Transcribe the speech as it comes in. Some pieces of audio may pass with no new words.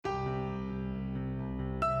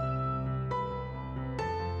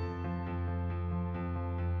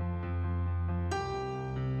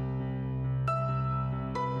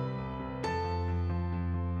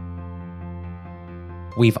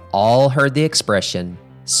We've all heard the expression,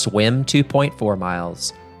 swim 2.4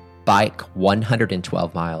 miles, bike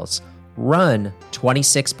 112 miles, run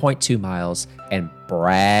 26.2 miles, and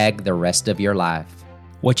brag the rest of your life.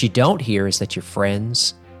 What you don't hear is that your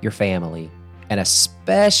friends, your family, and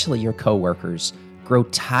especially your coworkers grow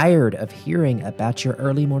tired of hearing about your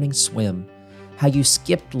early morning swim, how you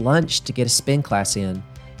skipped lunch to get a spin class in,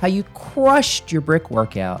 how you crushed your brick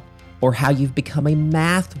workout, or how you've become a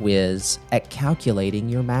math whiz at calculating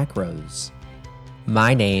your macros.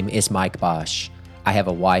 My name is Mike Bosch. I have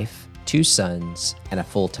a wife, 2 sons, and a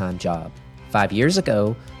full-time job. 5 years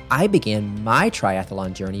ago, I began my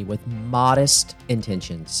triathlon journey with modest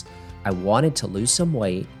intentions. I wanted to lose some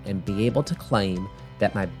weight and be able to claim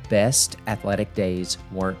that my best athletic days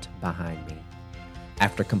weren't behind me.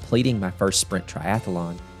 After completing my first sprint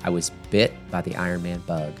triathlon, I was bit by the Ironman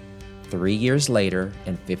bug. 3 years later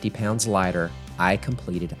and 50 pounds lighter, I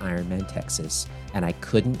completed Ironman Texas, and I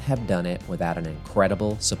couldn't have done it without an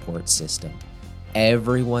incredible support system.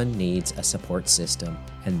 Everyone needs a support system,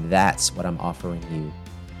 and that's what I'm offering you.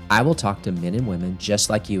 I will talk to men and women just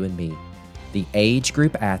like you and me, the age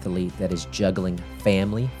group athlete that is juggling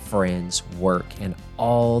family, friends, work, and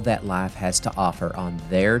all that life has to offer on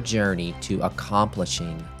their journey to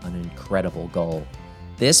accomplishing an incredible goal.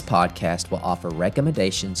 This podcast will offer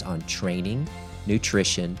recommendations on training,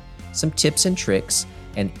 nutrition, some tips and tricks,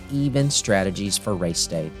 and even strategies for race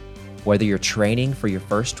day. Whether you're training for your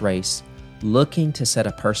first race, looking to set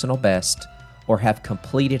a personal best, or have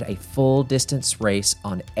completed a full distance race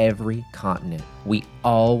on every continent, we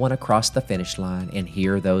all want to cross the finish line and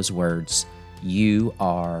hear those words, "You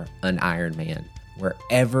are an Ironman."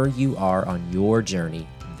 Wherever you are on your journey,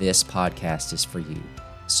 this podcast is for you.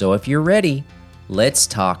 So if you're ready, let's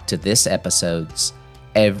talk to this episode's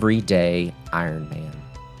Everyday Ironman.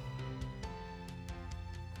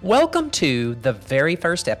 Welcome to the very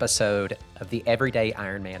first episode of the Everyday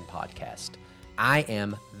Ironman podcast. I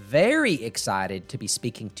am very excited to be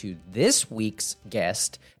speaking to this week's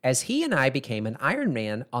guest, as he and I became an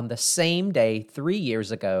Ironman on the same day 3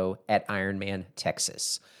 years ago at Ironman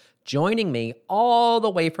Texas. Joining me all the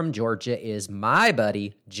way from Georgia is my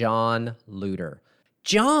buddy, John Luter.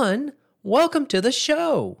 John, welcome to the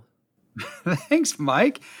show. Thanks,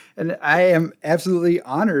 Mike. And I am absolutely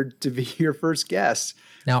honored to be your first guest.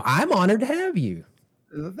 Now, I'm honored to have you.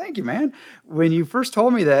 Thank you, man. When you first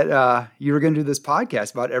told me that you were going to do this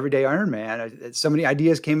podcast about Everyday Ironman, so many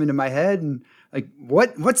ideas came into my head. And like,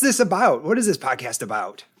 what's this about? What is this podcast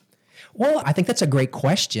about? Well, I think that's a great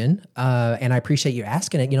question, and I appreciate you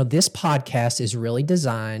asking it. You know, this podcast is really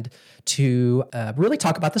designed to really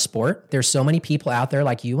talk about the sport. There's so many people out there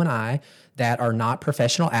like you and I that are not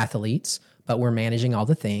professional athletes, but we're managing all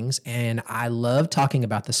the things. And I love talking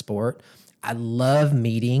about the sport. I love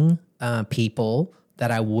meeting people that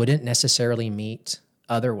I wouldn't necessarily meet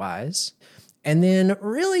otherwise. And then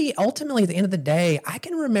really, ultimately, at the end of the day, I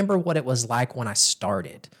can remember what it was like when I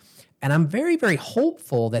started. And I'm very, very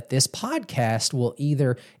hopeful that this podcast will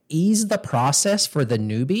either ease the process for the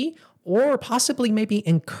newbie or possibly maybe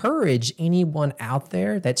encourage anyone out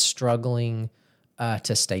there that's struggling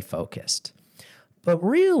to stay focused. But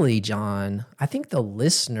really, John, I think the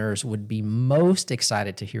listeners would be most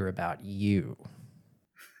excited to hear about you.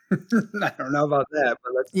 I don't know about that,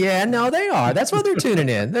 but Yeah, no, they are. That's why they're tuning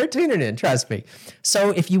in. They're tuning in, trust me. So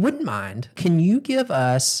if you wouldn't mind, can you give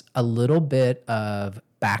us a little bit of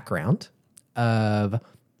background of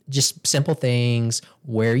just simple things,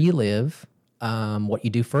 where you live, what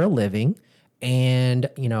you do for a living, and,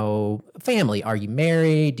 you know, family. Are you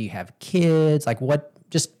married? Do you have kids? Like, what,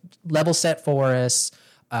 just level set for us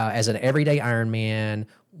as an everyday Ironman.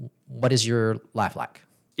 What is your life like?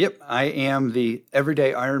 Yep, I am the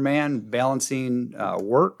Everyday Ironman, balancing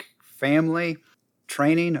work, family,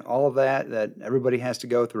 training, all of that everybody has to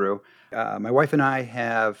go through. My wife and I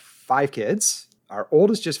have 5 kids. Our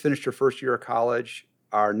oldest just finished her first year of college.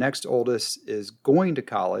 Our next oldest is going to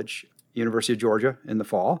college, University of Georgia, in the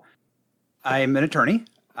fall. I'm an attorney.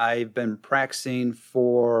 I've been practicing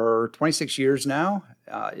for 26 years now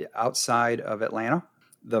outside of Atlanta.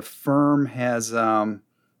 The firm has, we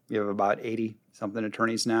have about 80-something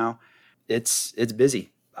attorneys now. It's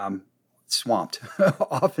busy. Swamped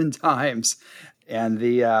oftentimes. And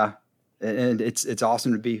it's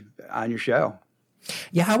awesome to be on your show.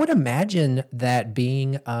 Yeah, I would imagine that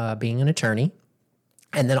being an attorney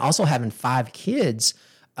and then also having 5 kids,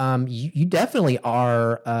 you definitely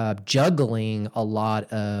are juggling a lot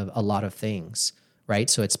of things. right?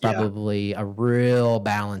 So it's Yeah. probably a real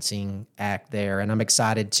balancing act there. And I'm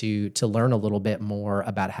excited to learn a little bit more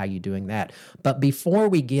about how you're doing that. But before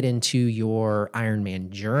we get into your Ironman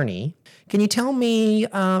journey, can you tell me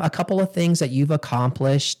a couple of things that you've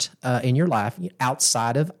accomplished in your life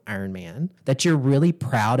outside of Ironman that you're really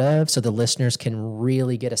proud of so the listeners can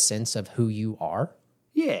really get a sense of who you are?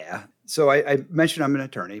 Yeah. So I mentioned I'm an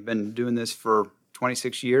attorney, been doing this for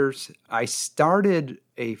 26 years. I started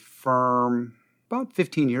a firm about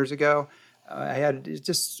 15 years ago. I had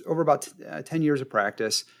just over about 10 years of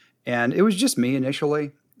practice, and it was just me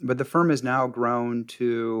initially. But the firm has now grown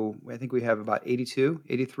to, I think we have about 82,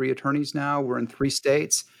 83 attorneys now. We're in 3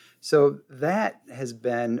 states. So that has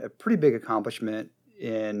been a pretty big accomplishment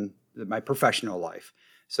in my professional life.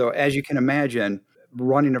 So as you can imagine,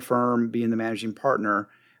 running a firm, being the managing partner,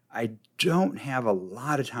 I don't have a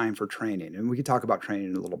lot of time for training, and we can talk about training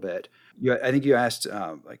in a little bit. I think you asked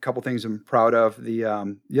a couple things I'm proud of. The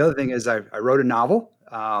other thing is I wrote a novel.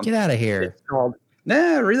 Get out of here. It's called. Nah,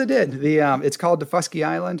 I really did. It's called Daufuskie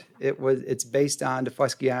Island. It's based on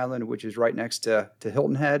Daufuskie Island, which is right next to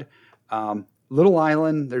Hilton Head. Little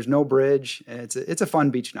island. There's no bridge, and it's a fun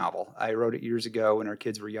beach novel. I wrote it years ago when our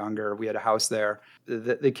kids were younger. We had a house there.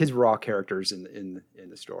 The kids were all characters in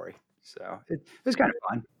the story, so it was kind of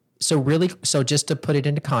fun. So just to put it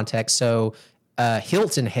into context,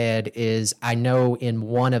 Hilton Head is, I know, in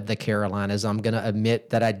one of the Carolinas. I'm going to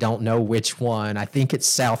admit that I don't know which one. I think it's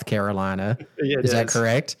South Carolina. Is that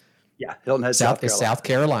correct? Yeah, Hilton Head, South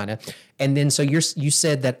Carolina. And then you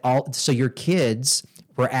said that your kids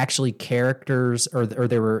were actually characters, or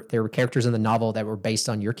there were characters in the novel that were based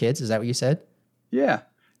on your kids. Is that what you said? Yeah,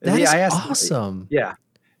 that is awesome. Yeah,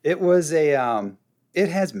 it was it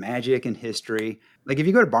has magic and history. Like if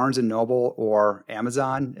you go to Barnes and Noble or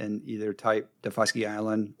Amazon and either type Daufuskie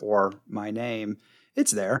Island or my name,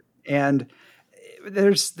 it's there. And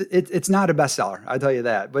it's not a bestseller, I'll tell you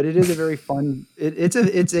that, but it is a very fun. It's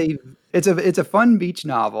a fun beach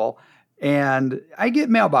novel, and I get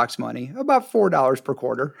mailbox money, about $4 per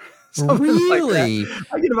quarter. Really?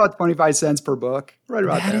 Like I get about 25 cents per book, right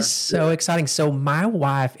about there. That is so exciting. So my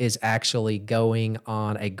wife is actually going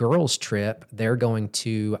on a girls' trip. They're going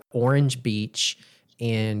to Orange Beach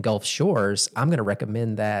in Gulf Shores. I'm going to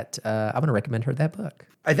recommend that. I'm going to recommend her that book.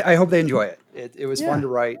 I hope they enjoy it. It was fun to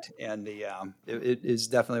write, and it is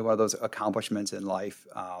definitely one of those accomplishments in life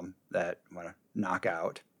that I want to knock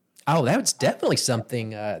out. Oh, that's definitely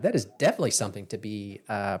something. That is definitely something to be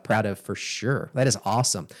proud of for sure. That is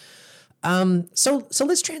awesome. So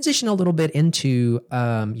let's transition a little bit into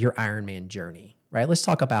your Ironman journey, right? Let's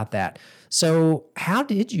talk about that. So how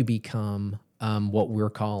did you become what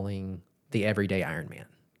we're calling the everyday Ironman?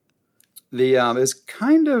 It's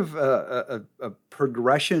kind of a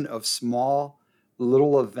progression of small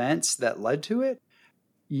little events that led to it.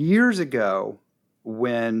 Years ago,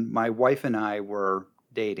 when my wife and I were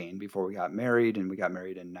dating before we got married, and we got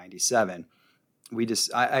married in 97,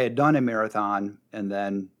 I had done a marathon, and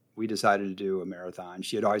then we decided to do a marathon.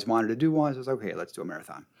 She had always wanted to do one, so I was like, okay, let's do a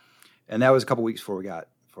marathon. And that was a couple weeks before we got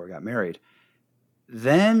married.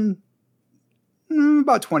 Then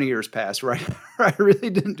about 20 years passed, right? I really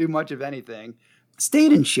didn't do much of anything.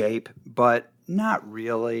 Stayed in shape, but not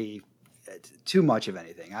really too much of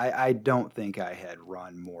anything. I don't think I had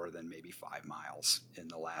run more than maybe 5 miles in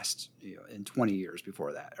the last, in 20 years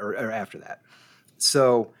before that or after that.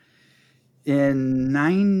 So in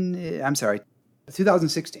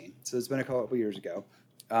 2016, so it's been a couple of years ago,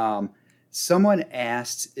 someone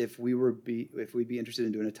asked if we'd be interested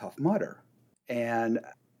in doing a Tough Mudder. And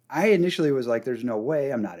I initially was like, there's no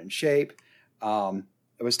way, I'm not in shape. I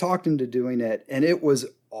was talked into doing it, and it was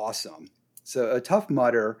awesome. So a Tough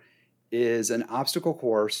Mudder is an obstacle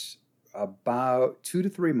course about 2 to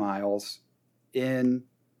 3 miles in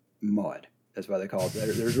mud. That's why they call it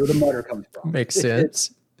that. There's where the mudder comes from. Makes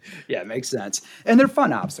sense. Yeah, it makes sense. And they're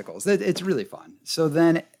fun obstacles. It's really fun. So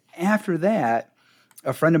then after that,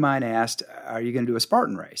 a friend of mine asked, are you going to do a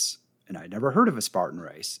Spartan race? And I'd never heard of a Spartan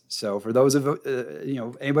race. So for those of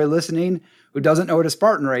anybody listening who doesn't know what a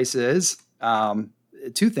Spartan race is, 2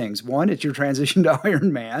 things. One, it's your transition to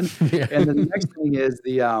Ironman. Yeah. And then the next thing is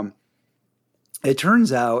it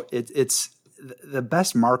turns out it's the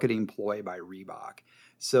best marketing ploy by Reebok.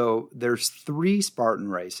 So there's 3 Spartan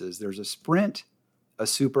races. There's a sprint, a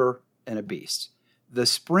super, and a beast. The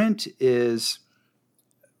sprint is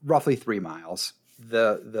roughly 3 miles.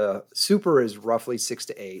 The super is roughly 6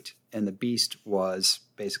 to 8, and the beast was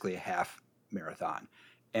basically a half marathon.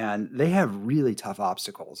 And they have really tough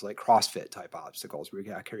obstacles, like CrossFit type obstacles, where you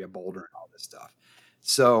got to carry a boulder and all this stuff.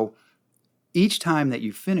 So each time that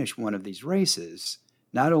you finish one of these races,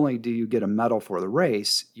 not only do you get a medal for the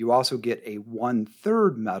race, you also get a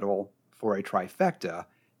 1/3 medal for a trifecta.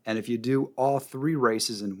 And if you do all 3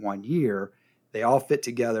 races in 1 year, they all fit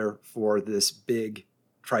together for this big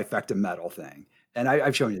trifecta medal thing. And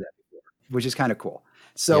I've shown you that before, which is kind of cool.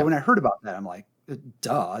 So Yeah. when I heard about that, I'm like,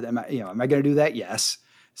 duh, am I going to do that? Yes.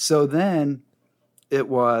 So then it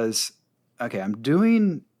was, okay, I'm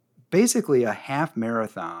doing basically a half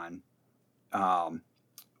marathon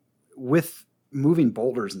with moving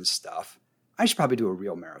boulders and stuff. I should probably do a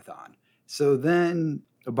real marathon. So then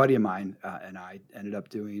a buddy of mine and I ended up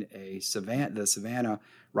doing the Savannah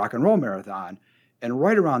Rock and Roll Marathon. And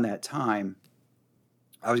right around that time,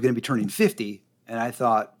 I was going to be turning 50. And I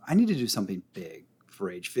thought, I need to do something big for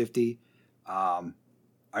age 50.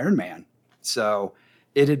 Ironman. So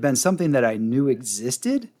it had been something that I knew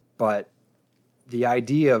existed, but the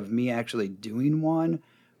idea of me actually doing one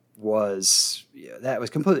was, that was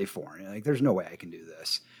completely foreign. Like, there's no way I can do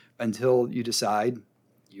this until you decide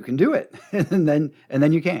you can do it. and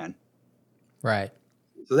then you can. Right.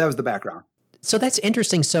 So that was the background. So that's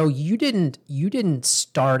interesting. So you didn't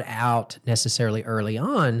start out necessarily early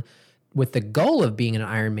on with the goal of being an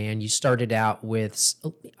Ironman. You started out with,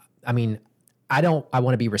 I mean, I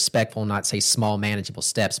want to be respectful and not say small manageable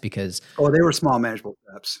steps, because they were small manageable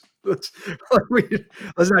steps. Let's not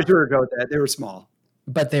sugarcoat that. They were small,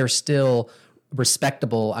 but they're still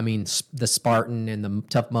respectable. I mean, the Spartan and the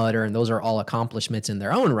Tough Mudder, and those are all accomplishments in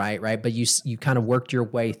their own right? But you kind of worked your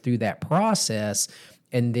way through that process,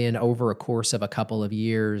 and then over a course of a couple of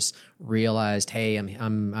years, realized, hey,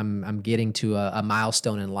 I'm getting to a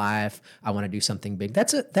milestone in life. I want to do something big.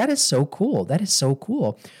 That is so cool. That is so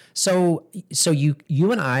cool. So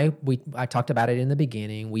you and I talked about it in the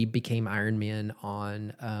beginning. We became Ironmen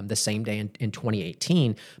on the same day in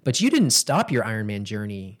 2018. But you didn't stop your Ironman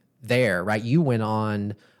journey there, right? You went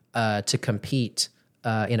on to compete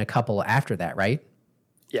in a couple after that, right?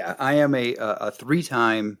 Yeah, I am a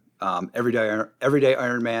 3-time everyday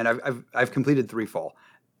Ironman. I've completed 3 full,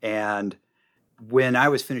 and when I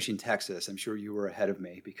was finishing Texas, I'm sure you were ahead of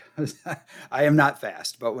me because I am not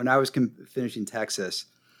fast. But when I was finishing Texas,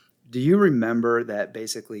 do you remember that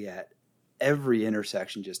basically at every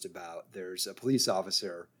intersection, just about, there's a police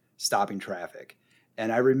officer stopping traffic?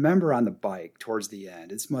 And I remember on the bike towards the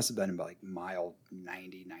end, it must have been about like mile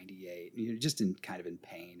 90, 98, you're just kind of in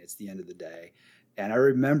pain. It's the end of the day. And I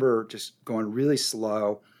remember just going really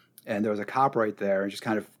slow, and there was a cop right there and just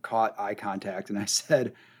kind of caught eye contact. And I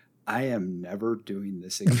said, I am never doing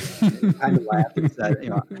this again. And he kind of laughed and said,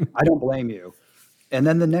 I don't blame you. And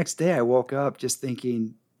then the next day I woke up just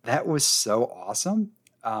thinking, that was so awesome.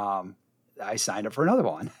 I signed up for another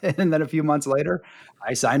one. And then a few months later,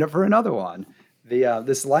 I signed up for another one.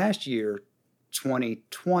 This last year,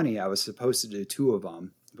 2020, I was supposed to do 2 of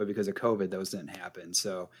them, but because of COVID, those didn't happen.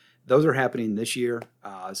 So those are happening this year.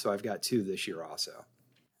 So I've got 2 this year also.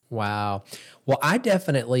 Wow. Well, I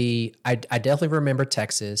definitely remember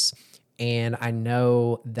Texas, and I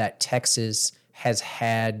know that Texas has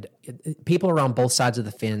had people around both sides of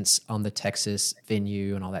the fence on the Texas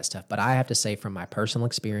venue and all that stuff. But I have to say, from my personal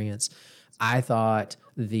experience, I thought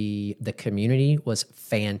the community was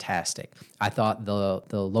fantastic. I thought the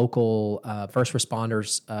local first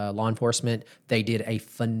responders, law enforcement, they did a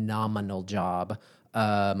phenomenal job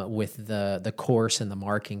with the course and the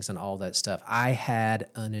markings and all that stuff. I had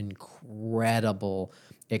an incredible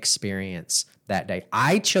experience that day.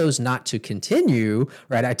 I chose not to continue,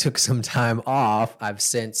 right? I took some time off. I've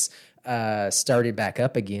since started back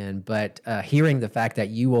up again, but hearing the fact that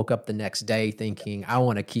you woke up the next day thinking, I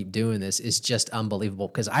want to keep doing this, is just unbelievable.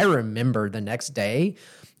 Because I remember the next day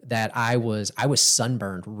that I was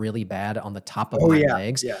sunburned really bad on the top of my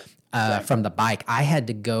legs from the bike. I had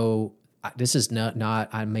to go. This is not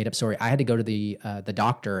a made up story. I had to go to the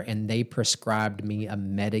doctor, and they prescribed me a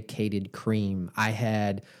medicated cream. I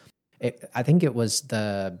think it was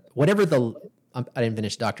I didn't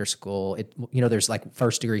finish doctor school. There's like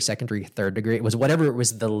 1st degree, 2nd degree, 3rd degree. It was whatever it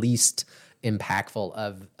was the least impactful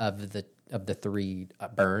of the 3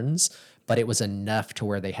 burns, but it was enough to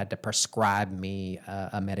where they had to prescribe me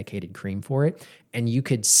a medicated cream for it. And you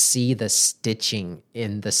could see the stitching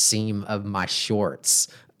in the seam of my shorts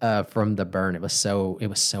from the burn. It was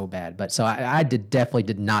so bad. But so I definitely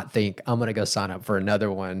did not think I'm going to go sign up for another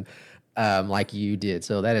one like you did.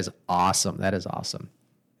 So that is awesome. That is awesome.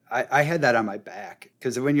 I had that on my back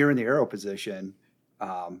because when you're in the aero position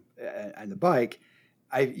and the bike,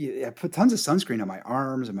 I put tons of sunscreen on my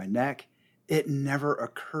arms and my neck. It never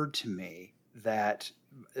occurred to me that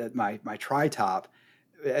my tri-top,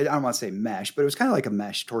 I don't want to say mesh, but it was kind of like a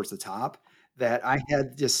mesh towards the top, that I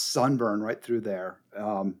had just sunburn right through there.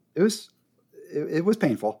 It it was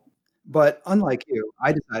painful. But unlike you,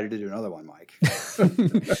 I decided to do another one, Mike.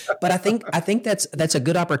 But I think that's a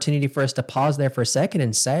good opportunity for us to pause there for a second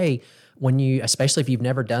and say, when you, especially if you've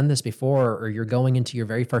never done this before or you're going into your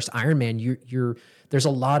very first Ironman, there's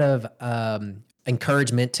a lot of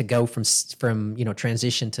encouragement to go from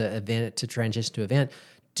transition to event.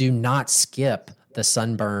 Do not skip the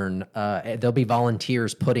sunburn. There'll be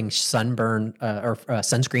volunteers putting sunburn or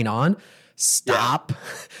sunscreen on. Stop.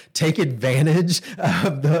 Take advantage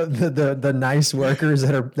of the nice workers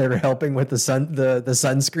that are helping with the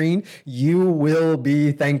sunscreen. You will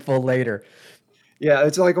be thankful later. Yeah,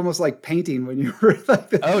 it's like almost like painting when you were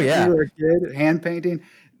when you were a kid, hand painting.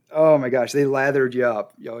 Oh my gosh, they lathered you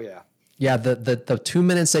up. Oh yeah. Yeah, the 2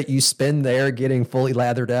 minutes that you spend there getting fully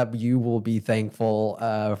lathered up, you will be thankful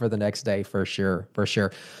for the next day for sure.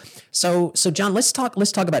 So John, let's talk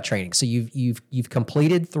about training. So you've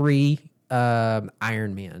completed 3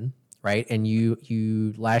 Ironman, right? And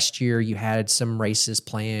you last year you had some races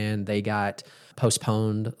planned. They got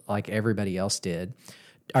postponed like everybody else did.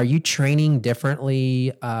 Are you training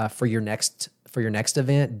differently for your next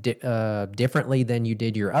event differently than you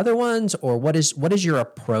did your other ones, or what is your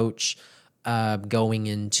approach going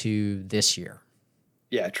into this year?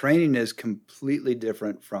 Yeah, training is completely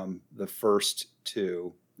different from the first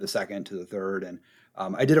to the second to the third, and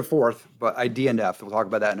I did a fourth, but I DNF'd. We'll talk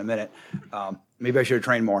about that in a minute. Maybe I should have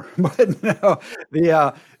trained more, but no,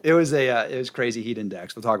 it was crazy heat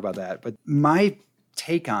index. We'll talk about that. But my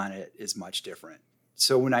take on it is much different.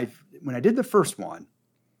 So when I did the first one,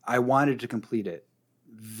 I wanted to complete it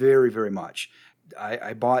very, very much.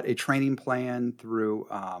 I bought a training plan through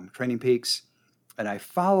Training Peaks, and I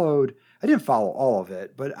didn't follow all of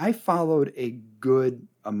it, but I followed a good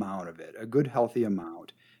amount of it, a good healthy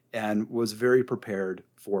amount, and was very prepared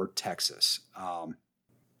for Texas.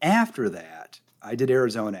 After that, I did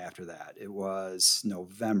Arizona after that. It was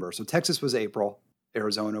November. So Texas was April.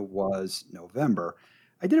 Arizona was November.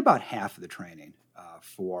 I did about half of the training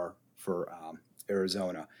for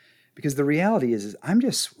Arizona, because the reality is I'm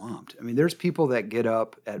just swamped. I mean, there's people that get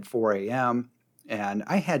up at 4 a.m. and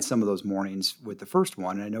I had some of those mornings with the first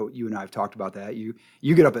one. And I know you and I have talked about that. You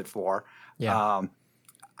get up at 4. Yeah.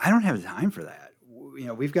 I don't have time for that.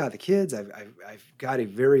 We've got the kids. I've got a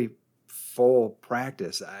very full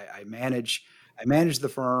practice. I manage the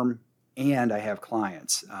firm and I have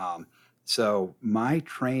clients. So my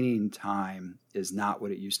training time is not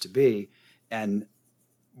what it used to be. And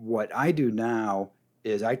what I do now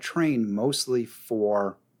is I train mostly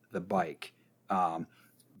for the bike,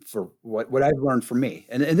 for what I've learned for me.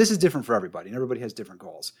 And this is different for everybody, and everybody has different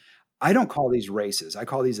goals. I don't call these races. I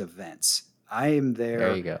call these events. I am there.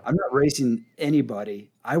 There you go. I'm not racing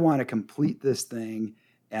anybody. I want to complete this thing,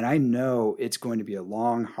 and I know it's going to be a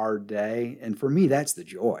long, hard day. And for me, that's the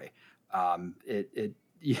joy.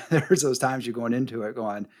 There's those times you're going into it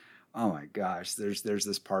going, oh my gosh, there's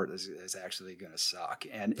this part that's actually going to suck.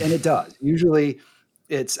 And it does. Usually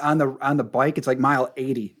it's on the bike. It's like mile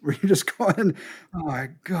 80 where you're just going, oh my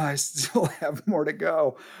gosh, still have more to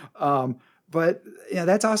go. But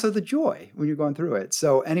that's also the joy when you're going through it.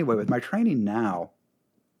 So anyway, with my training now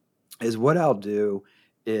is what I'll do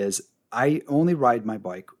is I only ride my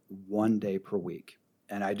bike 1 day per week,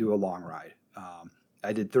 and I do a long ride.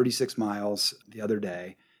 I did 36 miles the other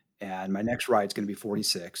day, and my next ride is going to be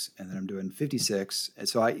 46, and then I'm doing 56. And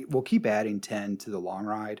so I will keep adding 10 to the long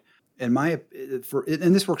ride. And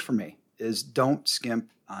and this works for me, is don't skimp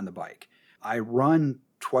on the bike. I run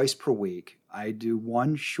twice per week. I do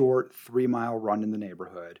one short 3-mile run in the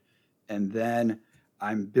neighborhood, and then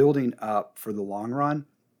I'm building up for the long run.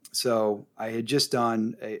 So I had just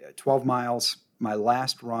done 12 miles. My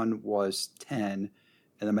last run was 10, and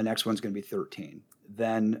then my next one's going to be 13.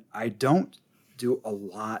 Then I don't do a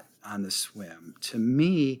lot on the swim. To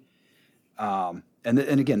me, and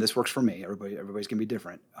again, this works for me. Everybody's going to be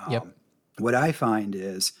different. Yep. What I find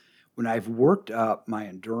is when I've worked up my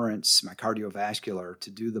endurance, my cardiovascular to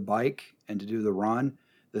do the bike and to do the run,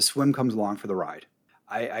 the swim comes along for the ride.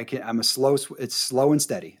 It's slow and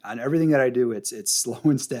steady. On everything that I do, it's slow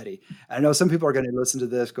and steady. And I know some people are going to listen to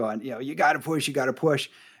this going, you got to push.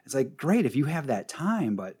 It's like, great if you have that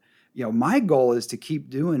time, but my goal is to keep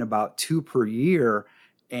doing about 2 per year.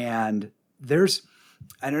 And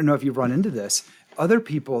I don't know if you've run into this, other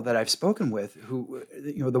people that I've spoken with who,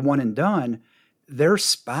 the one and done, their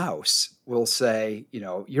spouse will say,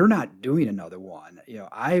 you're not doing another one.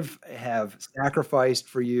 I have sacrificed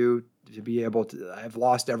for you to be able to, I've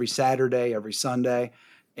lost every Saturday, every Sunday.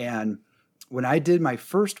 And when I did my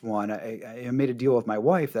first one, I made a deal with my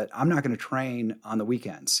wife that I'm not going to train on the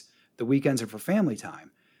weekends. The weekends are for family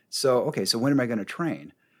time. So when am I going to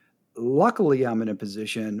train? luckily, I'm in a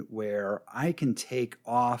position where I can take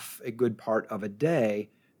off a good part of a day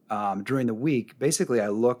during the week. Basically, I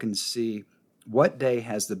look and see what day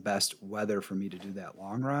has the best weather for me to do that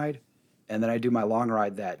long ride. And then I do my long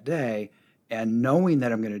ride that day. And knowing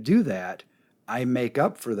that I'm going to do that, I make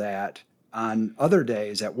up for that on other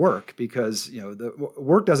days at work because the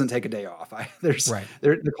work doesn't take a day off. Right.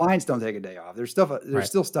 The clients don't take a day off. There's Right.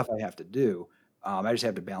 still stuff I have to do. I just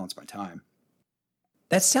have to balance my time.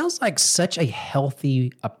 That sounds like such a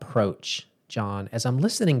healthy approach, John, as I'm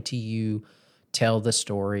listening to you tell the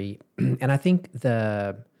story. And I think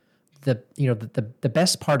the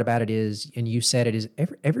best part about it is, and you said it is,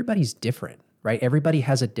 everybody's different, right? Everybody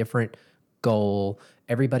has a different goal.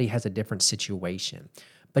 Everybody has a different situation.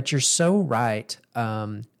 But you're so right.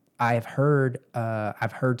 I've heard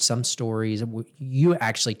some stories. You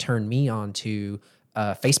actually turned me on to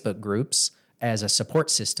Facebook groups as a support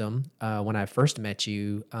system when I first met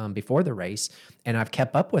you before the race. And I've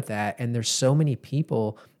kept up with that. And there's so many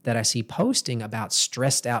people that I see posting about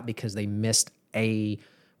stressed out because they missed a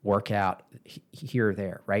workout here or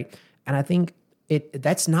there, right? And I think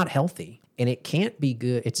that's not healthy and it can't be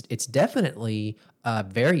good. It's definitely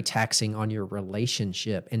very taxing on your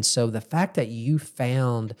relationship. And so the fact that you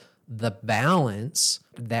found the balance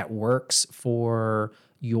that works for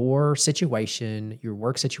your situation, your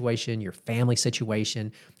work situation, your family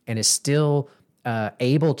situation, and is still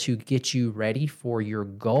able to get you ready for your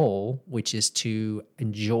goal, which is to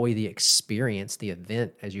enjoy the experience, the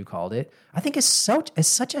event, as you called it, I think is such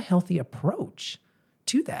a healthy approach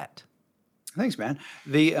to that. Thanks, man.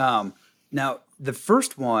 Now the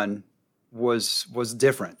first one was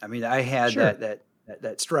different. I mean, I had Sure.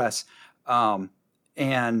 that stress,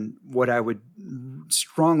 and what I would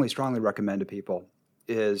strongly recommend to people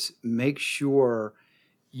is make sure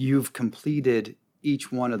you've completed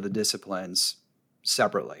each one of the disciplines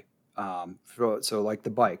separately. So like the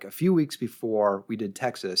bike, a few weeks before we did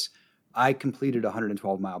Texas, I completed a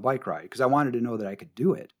 112-mile bike ride because I wanted to know that I could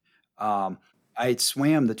do it. I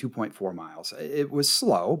swam the 2.4 miles. It was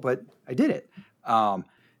slow, but I did it.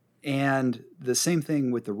 And the same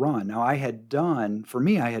thing with the run. Now I had done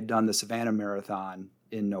the Savannah Marathon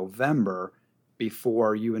in November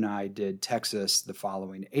before you and I did Texas the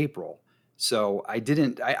following April. So I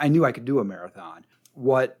knew I could do a marathon.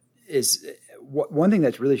 One thing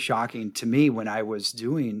that's really shocking to me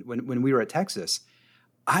when we were at Texas,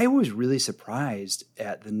 I was really surprised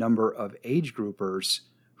at the number of age groupers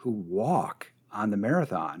who walk on the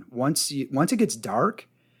marathon. Once it gets dark,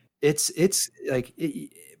 it's like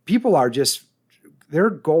people are just, their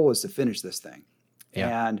goal is to finish this thing.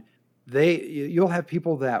 Yeah. And you'll have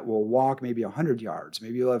people that will walk maybe 100 yards.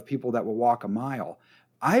 Maybe you'll have people that will walk a mile.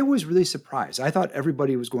 I was really surprised. I thought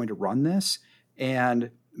everybody was going to run this.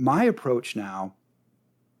 And my approach now,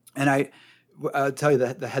 and I'll tell you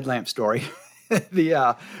the headlamp story,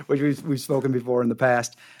 which we've spoken before in the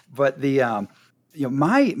past. But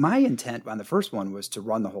my intent on the first one was to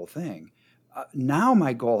run the whole thing. Now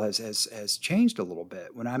my goal has changed a little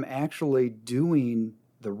bit. When I'm actually doing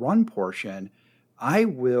the run portion,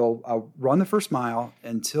 I'll run the first mile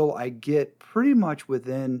until I get pretty much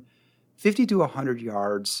within 50 to 100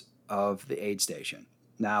 yards of the aid station.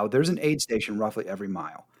 Now, there's an aid station roughly every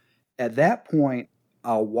mile. At that point,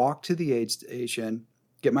 I'll walk to the aid station,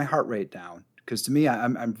 get my heart rate down, because to me,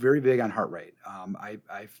 I'm very big on heart rate.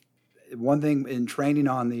 One thing in training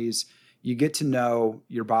on these, you get to know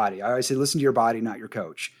your body. I always say, listen to your body, not your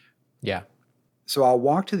coach. Yeah. So I'll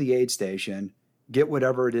walk to the aid station, get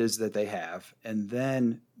whatever it is that they have, and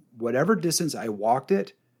then whatever distance I walked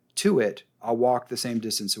it to it, I'll walk the same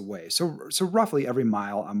distance away. So roughly every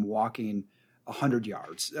mile, I'm walking 100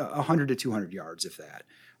 yards, 100 to 200 yards, if that.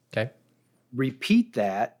 Okay. Repeat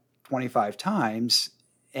that 25 times,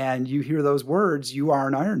 and you hear those words, "You are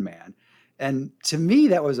an Ironman." And to me,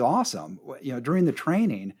 that was awesome. During the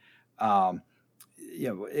training, I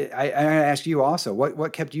asked you also,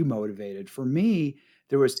 what kept you motivated? For me,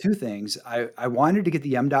 there was two things. I wanted to get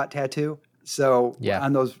the MDOT tattoo. So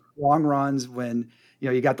on those long runs when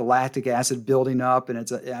you got the lactic acid building up,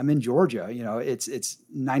 and I'm in Georgia. It's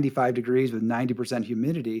 95 degrees with 90%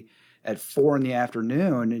 humidity at 4 p.m,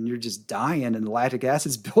 and you're just dying, and the lactic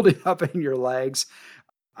acid's building up in your legs.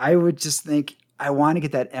 I would just think, I want to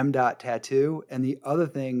get that MDOT tattoo. And the other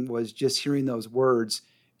thing was just hearing those words,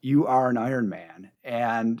 "You are an Ironman."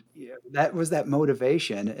 And that was that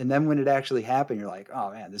motivation. And then when it actually happened, you're like, oh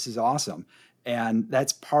man, this is awesome. And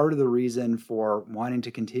that's part of the reason for wanting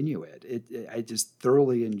to continue it. I just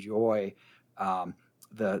thoroughly enjoy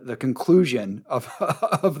the conclusion of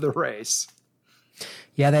of the race.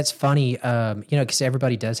 Yeah, that's funny. Because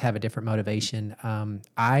everybody does have a different motivation.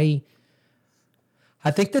 I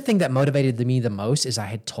think the thing that motivated me the most is I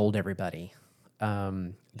had told everybody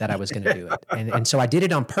that I was going to do it, and so I did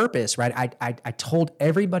it on purpose, right? I told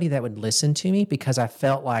everybody that would listen to me because I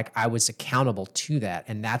felt like I was accountable to that,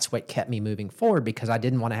 and that's what kept me moving forward because I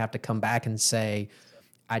didn't want to have to come back and say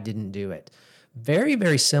I didn't do it. Very,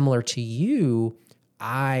 very similar to you.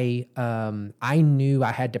 I knew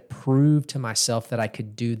I had to prove to myself that I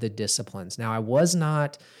could do the disciplines. Now, I was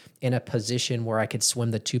not in a position where I could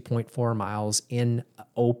swim the 2.4 miles in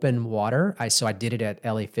open water. So I did it at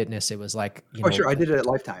LA Fitness. It was like, Sure. I did it at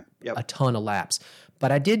Lifetime. Yep. A ton of laps.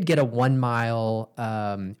 But I did get a 1 mile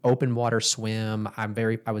open water swim. I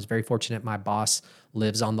was very fortunate. My boss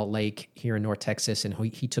lives on the lake here in North Texas, and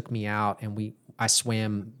he took me out, and I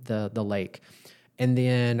swam the lake. And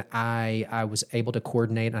then I was able to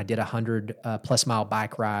coordinate, and I did a 100 plus mile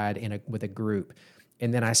bike ride with a group.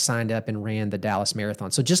 And then I signed up and ran the Dallas Marathon.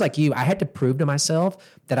 So just like you, I had to prove to myself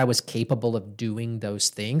that I was capable of doing those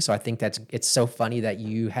things. So I think it's so funny that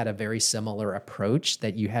you had a very similar approach,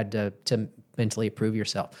 that you had to mentally prove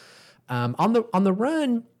yourself. On the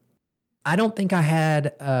run, I don't think I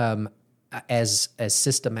had as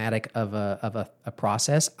systematic of a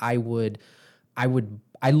process.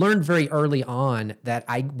 I learned very early on that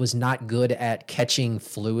I was not good at catching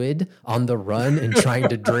fluid on the run and trying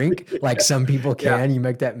to drink like some people can. Yeah. You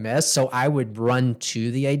make that mess. So I would run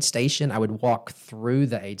to the aid station. I would walk through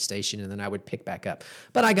the aid station, and then I would pick back up.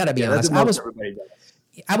 But I got to be honest, I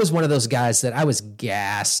was one of those guys that I was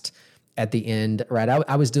gassed at the end, right?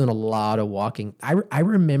 I was doing a lot of walking. I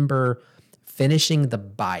remember finishing the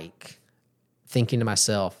bike thinking to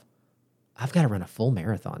myself, I've got to run a full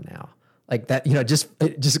marathon now. Like that,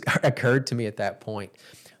 it just occurred to me at that point.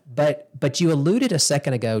 But you alluded a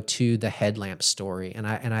second ago to the headlamp story, and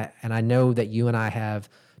I know that you and I have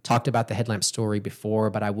talked about the headlamp story before,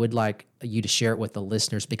 but I would like you to share it with the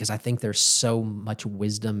listeners because I think there's so much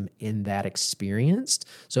wisdom in that experience.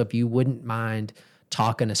 So if you wouldn't mind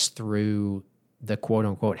talking us through the quote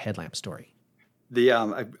unquote headlamp story.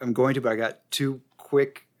 I'm going to, but I got two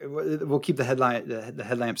quick. We'll keep the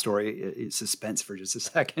headlamp story suspense for just a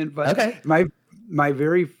second. But okay. My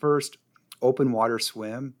very first open water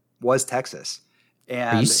swim was Texas.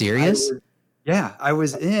 And are you serious? I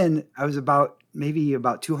was about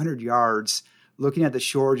 200 yards looking at the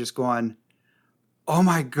shore, just going, oh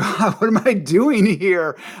my God, what am I doing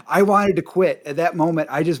here? I wanted to quit at that moment.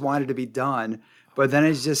 I just wanted to be done. But then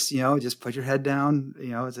it's just, just put your head down,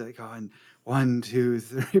 it's like going, 1, 2,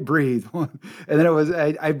 3, breathe. And then it was,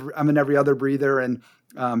 I'm in every other breather and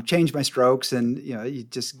change my strokes, and, you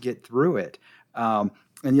just get through it. And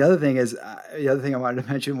the other thing I wanted to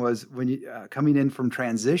mention was when you coming in from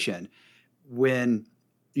transition, when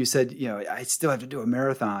you said, I still have to do a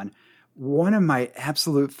marathon. One of my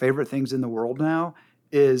absolute favorite things in the world now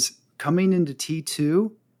is coming into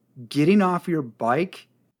T2, getting off your bike,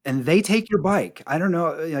 and they take your bike. I don't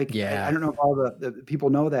know, I don't know if all the people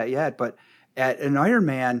know that yet, but at an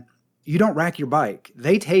Ironman, you don't rack your bike.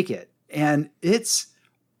 They take it, and it's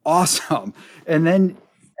awesome. And then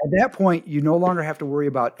at that point, you no longer have to worry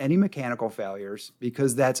about any mechanical failures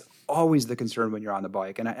because that's always the concern when you're on the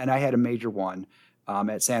bike. And I had a major one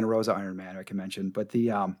at Santa Rosa Ironman, I can mention. But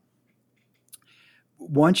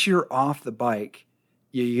once you're off the bike,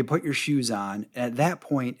 you put your shoes on. And at that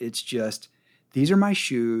point, it's just, these are my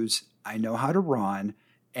shoes. I know how to run.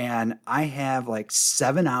 And I have like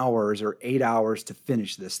 7 hours or 8 hours to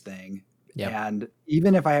finish this thing. Yep. And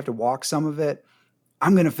even if I have to walk some of it,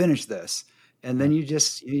 I'm going to finish this. And then you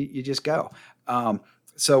just go.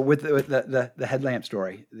 So with the headlamp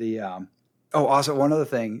story, also one other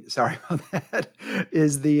thing, sorry about that,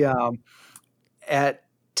 is at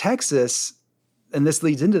Texas, and this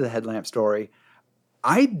leads into the headlamp story,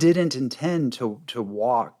 I didn't intend to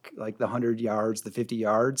walk like the 100 yards, the 50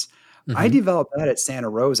 yards. Mm-hmm. I developed that at Santa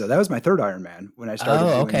Rosa. That was my third Ironman when I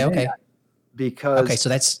started doing that. So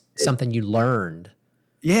that's something you learned.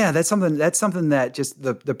 Yeah, that's something that just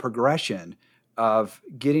the progression of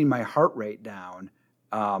getting my heart rate down.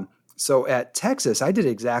 So at Texas, I did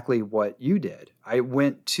exactly what you did. I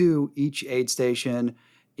went to each aid station,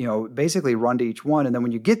 basically run to each one. And then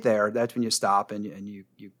when you get there, that's when you stop and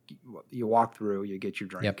you walk through, you get your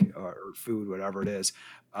drink or food, whatever it is.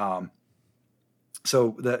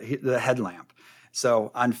 So the headlamp.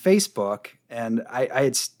 So on Facebook, and I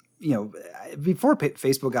had, before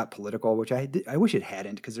Facebook got political, which I wish it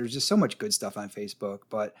hadn't, because there's just so much good stuff on Facebook.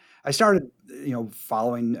 But I started,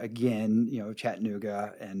 following again,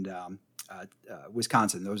 Chattanooga and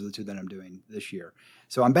Wisconsin. Those are the two that I'm doing this year.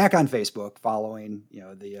 So I'm back on Facebook following,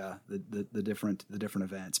 the different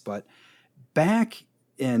events. But back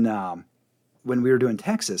in when we were doing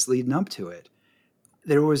Texas, leading up to it,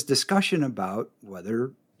 there was discussion about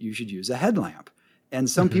whether you should use a headlamp, and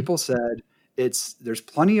some people said there's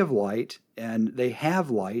plenty of light, and they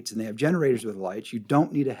have lights and they have generators with lights. You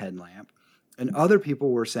don't need a headlamp. And other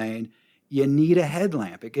people were saying you need a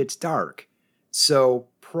headlamp. It gets dark. So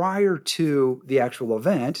prior to the actual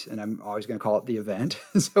event, and I'm always going to call it the event.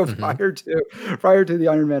 So prior to the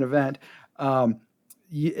Ironman event,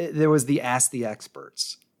 there was the Ask the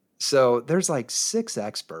Experts. So there's like 6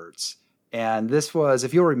 experts. And this was,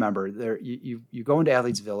 if you'll remember, you go into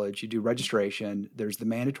Athletes Village, you do registration, there's the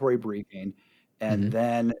mandatory briefing, and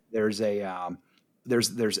then there's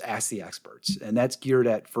there's Ask the Experts, and that's geared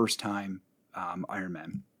at first time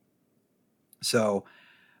Ironmen. So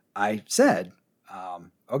I said,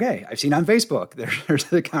 okay, I've seen on Facebook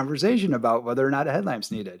there's a conversation about whether or not a headlamp's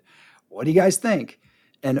needed. What do you guys think?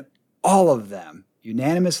 And all of them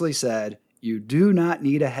unanimously said, you do not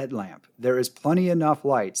need a headlamp. There is plenty enough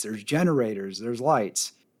lights. There's generators, there's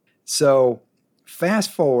lights. So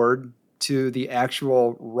fast forward to the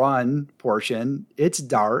actual run portion. It's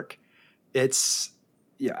dark.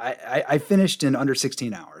 I finished in under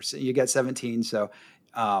 16 hours. You get 17. So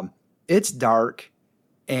it's dark,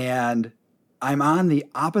 and I'm on the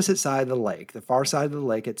opposite side of the lake, the far side of the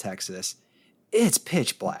lake at Texas. It's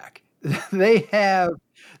pitch black. They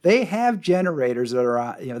have generators that are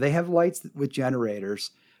on, they have lights with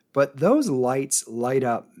generators, but those lights light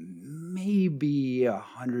up maybe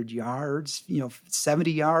 100 yards,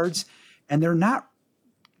 70 yards, and they're not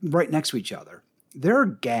right next to each other. There are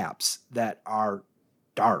gaps that are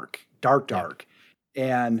dark.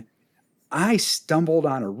 And I stumbled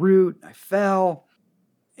on a root, I fell,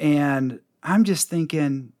 and I'm just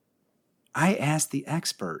thinking, I asked the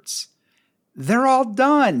experts. They're all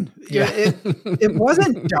done. Yeah. It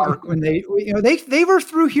wasn't dark when they were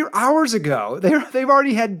through here hours ago. They've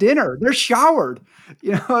already had dinner. They're showered.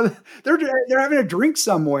 They're having a drink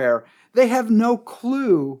somewhere. They have no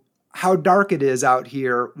clue how dark it is out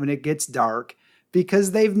here when it gets dark,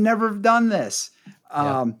 because they've never done this.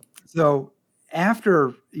 So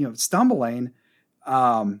after stumbling,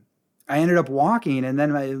 I ended up walking, and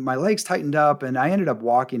then my legs tightened up, and I ended up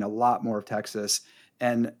walking a lot more of Texas.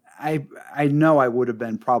 And I know I would have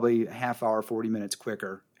been probably a half hour, 40 minutes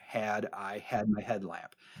quicker had I had my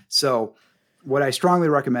headlamp. So what I strongly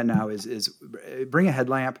recommend now is bring a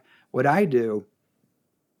headlamp. What I do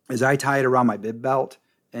is I tie it around my bib belt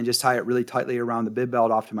and just tie it really tightly around the bib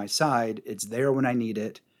belt off to my side. It's there when I need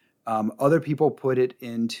it. Other people put it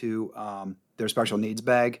into their special needs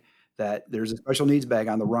bag. That there's a special needs bag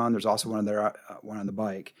on the run. There's also one on the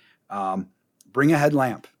bike. Bring a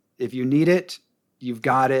headlamp. If you need it, you've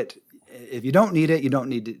got it. If you don't need it, you don't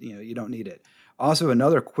need it. You don't need it. Also,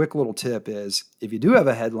 another quick little tip is, if you do have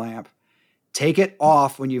a headlamp, take it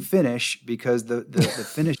off when you finish, because the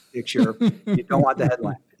finished picture, you don't want the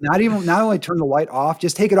headlamp. Not only turn the light off,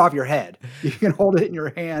 just take it off your head. You can hold it in your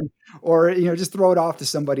hand, or just throw it off to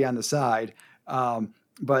somebody on the side.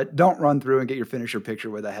 But don't run through and get your finisher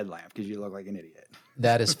picture with a headlamp, because you look like an idiot.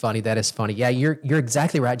 That is funny. Yeah, you're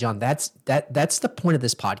exactly right, John. That's the point of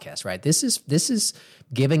this podcast, right? This is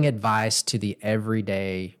giving advice to the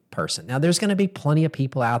everyday person. Now, there's going to be plenty of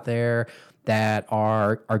people out there that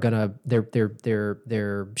are gonna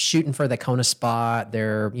they're shooting for the Kona spot.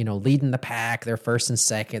 They're leading the pack. They're first and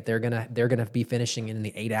second. They're gonna be finishing in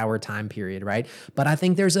the 8-hour time period, right? But I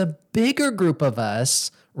think there's a bigger group of us,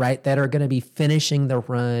 right, that are going to be finishing the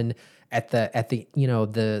run at the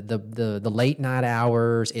late night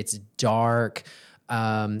hours. It's dark.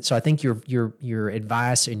 So I think your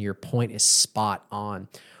advice and your point is spot on.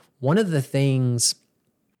 One of the things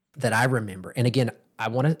that I remember, and again, I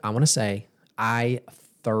want to say I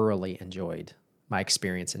thoroughly enjoyed my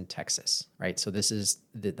experience in Texas, right? So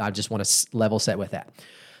I just want to level set with that.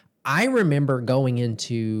 I remember going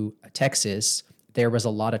into Texas, there was a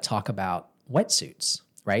lot of talk about wetsuits,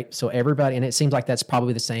 right? So everybody, and it seems like that's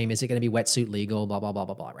probably the same. Is it going to be wetsuit legal? Blah, blah, blah,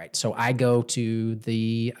 blah, blah, right? So I go to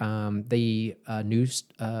the news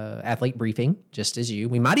athlete briefing, just as you.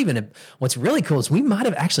 We might even have, what's really cool is we might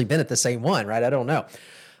have actually been at the same one, right? I don't know.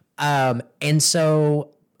 And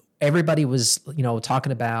so everybody was,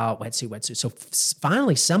 talking about wetsuit. So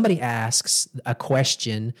finally somebody asks a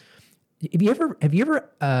question. Have you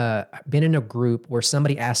ever been in a group where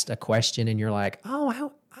somebody asked a question and you're like,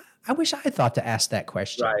 oh, I wish I had thought to ask that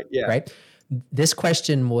question. Right. Yeah. Right. This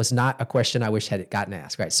question was not a question I wish had gotten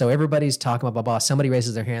asked. Right. So everybody's talking about blah, blah. Somebody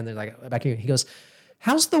raises their hand. They're like, back here. He goes,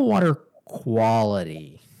 how's the water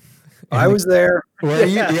quality? I was there. Were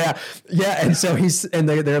you? Yeah. Yeah. And so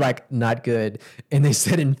they're like, not good. And they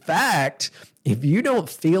said, in fact, if you don't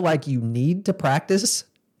feel like you need to practice,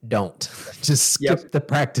 don't. Just skip the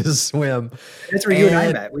practice swim. That's where you and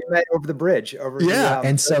I met. We met over the bridge.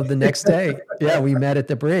 And so the next day, we met at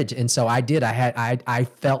the bridge. And so I did. I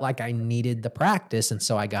felt like I needed the practice, and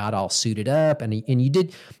so I got all suited up. And you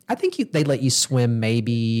did. I think they let you swim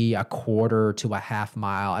maybe a quarter to a half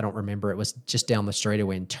mile. I don't remember. It was just down the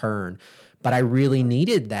straightaway and turn. But I really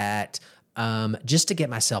needed that just to get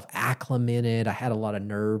myself acclimated. I had a lot of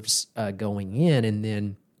nerves going in, and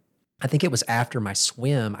then I think it was after my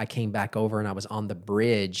swim, I came back over and I was on the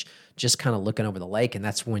bridge just kind of looking over the lake. And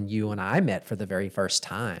that's when you and I met for the very first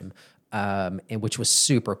time, and which was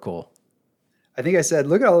super cool. I think I said,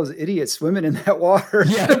 look at all those idiots swimming in that water.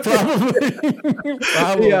 Yeah, probably.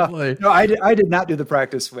 Probably. Yeah. No, I did not do the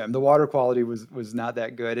practice swim. The water quality was not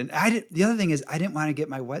that good. And the other thing is I didn't want to get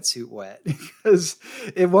my wetsuit wet because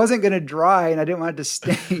it wasn't going to dry and I didn't want it to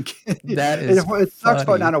stink. It sucks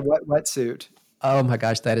putting on a wetsuit. Oh my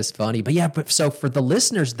gosh, that is funny. But so for the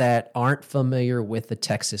listeners that aren't familiar with the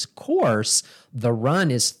Texas course, the run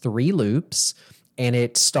is 3 loops, and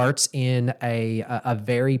it starts in a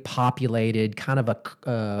very populated kind of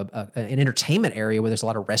an entertainment area where there's a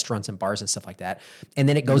lot of restaurants and bars and stuff like that. And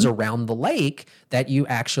then it goes around the lake that you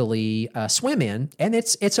actually swim in, and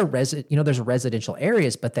it's there's residential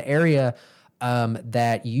areas, but the area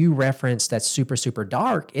that you referenced that's super, super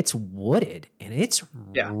dark, it's wooded and it's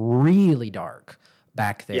really dark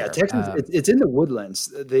back there. Yeah, Texas, it's in the woodlands.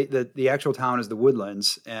 The actual town is the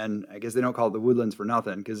Woodlands, and I guess they don't call it the Woodlands for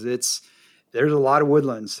nothing because there's a lot of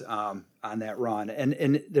woodlands on that run,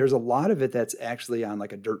 and there's a lot of it that's actually on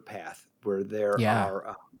like a dirt path where there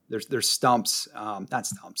are there's stumps, not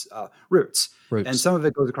stumps, roots, and some of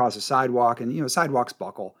it goes across a sidewalk, and sidewalks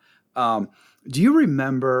buckle. Do you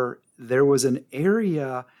remember? There was an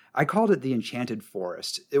area, I called it the Enchanted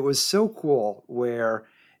Forest. It was so cool where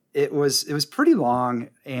it was pretty long,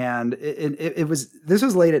 and this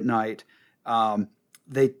was late at night.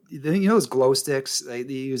 They those glow sticks they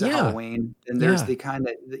use at Halloween, and there's the kind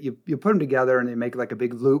that you put them together and they make like a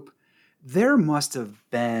big loop. There must have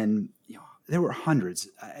been there were hundreds.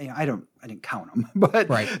 I didn't count them, but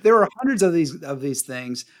there were hundreds of these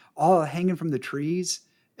things all hanging from the trees.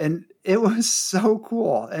 And it was so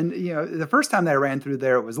cool. And, the first time that I ran through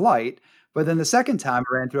there, it was light. But then the second time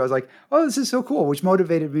I ran through, I was like, oh, this is so cool, which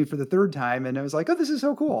motivated me for the third time. And I was like, oh, this is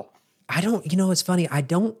so cool. It's funny. I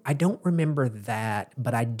don't remember that,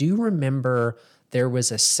 but I do remember there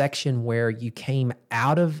was a section where you came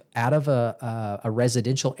out of a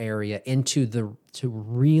residential area to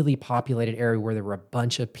really populated area where there were a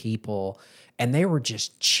bunch of people and they were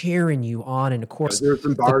just cheering you on. And of course, there were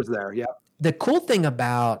some bars there. Yeah. The cool thing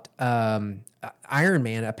about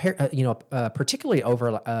Ironman, particularly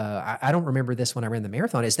over, I don't remember this when I ran the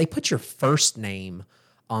marathon, is they put your first name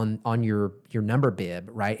on your number bib,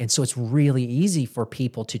 right? And so it's really easy for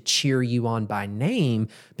people to cheer you on by name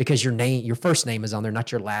because your first name is on there,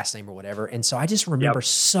 not your last name or whatever. And so I just remember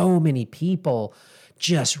so many people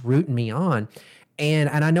just rooting me on. And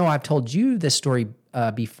I know I've told you this story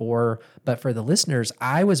before, but for the listeners,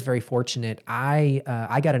 I was very fortunate. I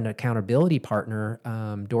got an accountability partner,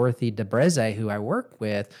 Dorothy DeBreze, who I work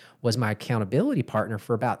with, was my accountability partner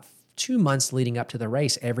for about 2 months leading up to the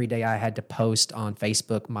race. Every day I had to post on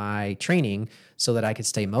Facebook my training so that I could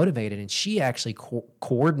stay motivated. And she actually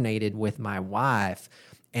coordinated with my wife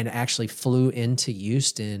and actually flew into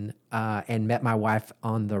Houston and met my wife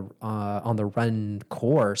on the run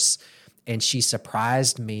course. And she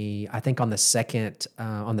surprised me. I think on the second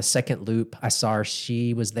loop, I saw her.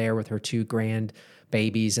 She was there with her 2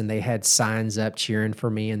 grandbabies, and they had signs up cheering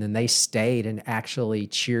for me. And then they stayed and actually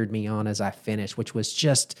cheered me on as I finished, which was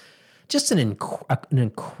just an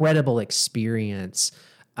incredible experience,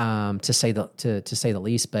 to say the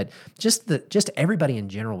least. But just everybody in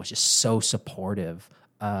general was just so supportive,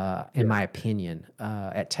 in my opinion,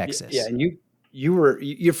 at Texas. Yeah, and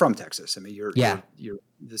you're from Texas. I mean, you're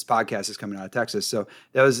this podcast is coming out of Texas, so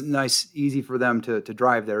that was nice, easy for them to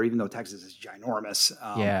drive there, even though Texas is ginormous.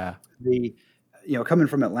 Coming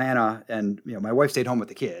from Atlanta, and my wife stayed home with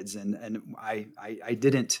the kids, and I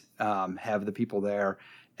didn't have the people there,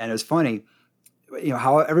 and it was funny,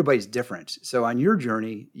 how everybody's different. So on your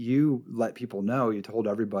journey, you let people know, you told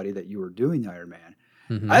everybody that you were doing the Ironman.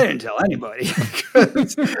 Mm-hmm. I didn't tell anybody.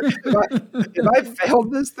 If I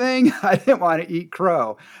failed this thing, I didn't want to eat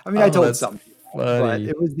crow. I mean, I told some people. but funny.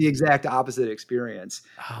 it was the exact opposite experience.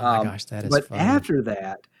 Oh my gosh, that is But funny. after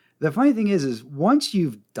that, the funny thing is once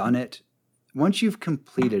you've done it, once you've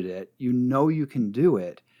completed it, you know you can do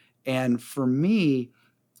it. And for me,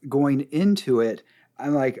 going into it,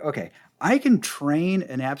 I'm like, okay, I can train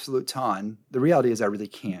an absolute ton. The reality is I really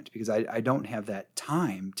can't because I don't have that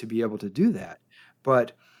time to be able to do that.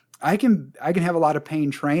 But I can have a lot of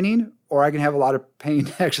pain training, or I can have a lot of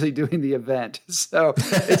pain actually doing the event. So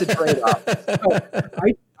it's a trade-off. So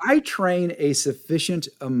I train a sufficient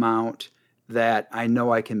amount that I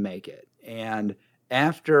know I can make it. And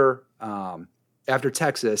after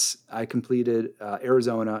Texas, I completed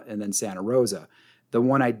Arizona and then Santa Rosa. The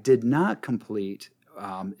one I did not complete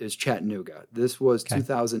is Chattanooga. This was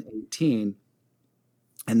 2018.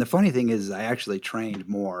 And the funny thing is I actually trained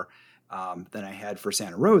more than I had for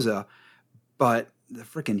Santa Rosa, but the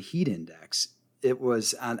freaking heat index, it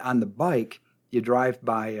was on the bike, you drive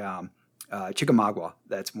by Chickamauga.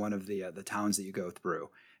 That's one of the towns that you go through.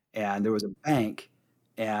 And there was a bank,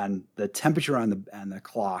 and the temperature on the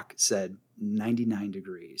clock said 99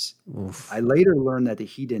 degrees. Oof. I later learned that the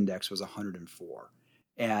heat index was 104.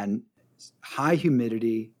 And high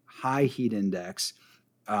humidity, high heat index.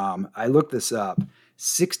 I looked this up.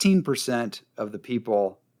 16% of the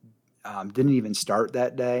people didn't even start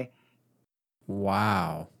that day.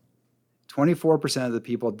 Wow. 24% of the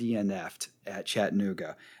people DNF'd at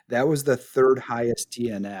Chattanooga. That was the third highest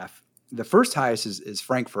DNF. The first highest is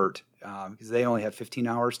Frankfurt because they only have 15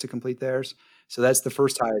 hours to complete theirs. So that's the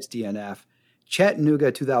first highest DNF.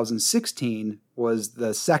 Chattanooga 2016 was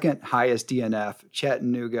the second highest DNF.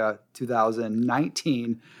 Chattanooga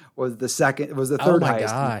 2019 was the third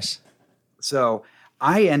highest. Oh my gosh. So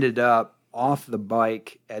I ended up off the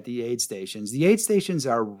bike at the aid stations. The aid stations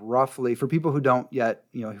are roughly, for people who don't yet,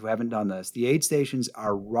 who haven't done this, the aid stations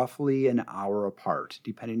are roughly an hour apart,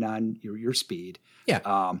 depending on your speed.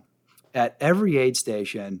 Yeah. At every aid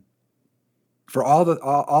station, for all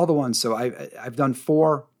the ones, so I've done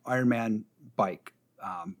 4 Ironman bike.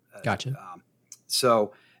 Gotcha.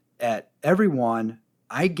 So at every one,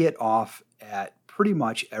 I get off at pretty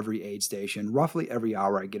much every aid station. Roughly every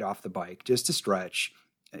hour I get off the bike just to stretch,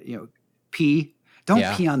 pee.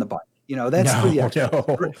 Don't pee on the bike. That's for the And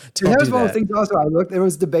that was one of the things also there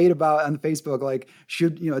was debate about on Facebook, like,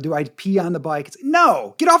 do I pee on the bike? It's like,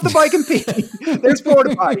 no, get off the bike and pee. There's porta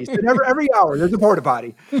potties. And every hour there's a porta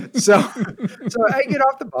potty. So I get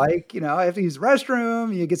off the bike, I have to use the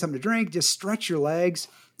restroom, you get something to drink, just stretch your legs.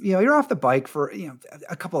 You're off the bike for,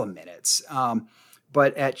 a couple of minutes.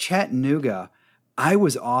 But at Chattanooga, I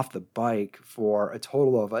was off the bike for a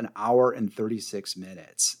total of an hour and 36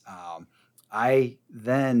 minutes. I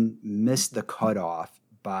then missed the cutoff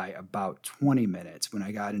by about 20 minutes when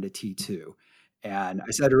I got into T2. And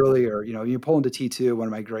I said earlier, you pull into T2, one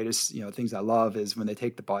of my greatest, things I love is when they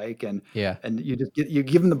take the bike and you just you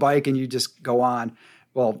give them the bike and you just go on.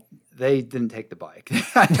 Well, they didn't take the bike.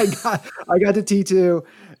 I got to T2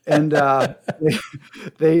 and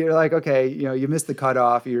they're like, okay, you missed the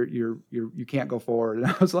cutoff. You can't go forward. And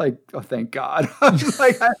I was like, oh, thank God. I was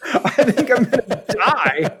like, I think I'm going to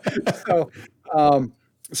die.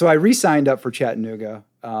 So I re-signed up for Chattanooga.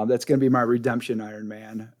 That's going to be my redemption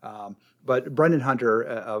Ironman. But Brendan Hunter,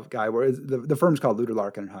 the firm's called Luder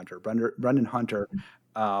Larkin and Hunter. Brendan Hunter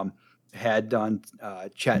had done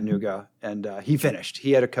Chattanooga, and he finished.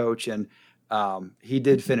 He had a coach, and he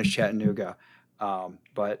did finish Chattanooga.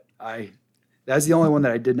 But that's the only one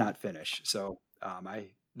that I did not finish. So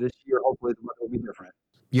this year, hopefully, the weather will be different.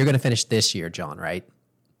 You're going to finish this year, John, right?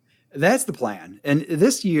 That's the plan. And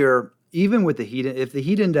this year, even with if the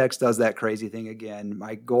heat index does that crazy thing again,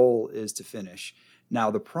 my goal is to finish. Now,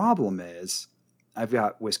 the problem is I've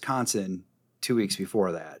got Wisconsin 2 weeks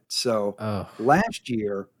before that. So last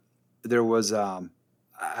year, there was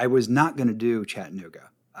I was not going to do Chattanooga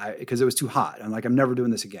because it was too hot. I'm like, I'm never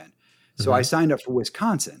doing this again. So I signed up for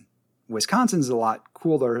Wisconsin. Wisconsin's a lot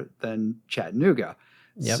cooler than Chattanooga.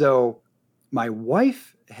 Yep. So my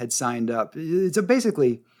wife had signed up. It's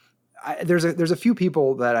basically there's a few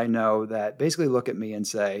people that I know that basically look at me and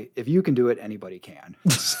say, if you can do it, anybody can.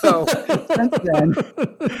 So since then,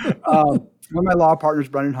 one of my law partners,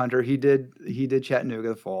 Brendan Hunter, he did Chattanooga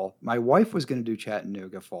the fall. My wife was going to do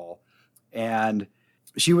Chattanooga fall, and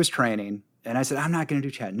she was training. And I said, I'm not going to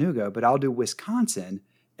do Chattanooga, but I'll do Wisconsin,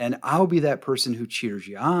 and I'll be that person who cheers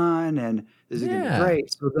you on, and this is going to be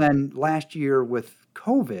great. So then last year with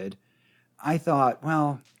COVID, I thought,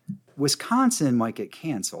 well, Wisconsin might get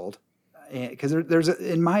canceled. Because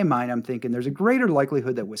in my mind, I'm thinking there's a greater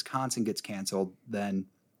likelihood that Wisconsin gets canceled than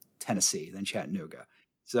Tennessee, than Chattanooga.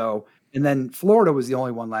 So, and then Florida was the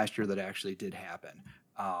only one last year that actually did happen.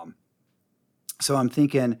 So I'm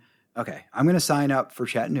thinking, okay, I'm going to sign up for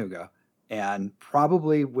Chattanooga, and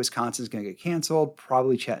probably Wisconsin's going to get canceled.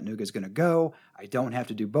 Probably Chattanooga is going to go. I don't have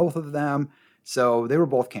to do both of them. So they were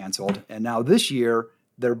both canceled. And now this year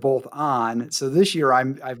they're both on. So this year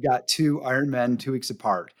I've got two Ironmen 2 weeks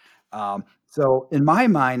apart. So in my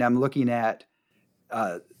mind, I'm looking at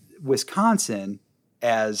Wisconsin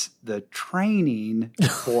as the training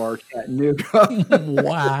for Chattanooga.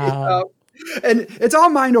 Wow. And it's all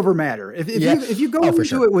mind over matter. If you go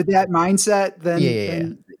into it with that mindset, then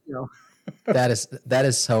you know. That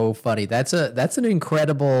is so funny. That's an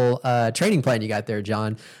incredible training plan you got there,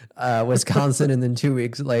 John. Wisconsin, and then 2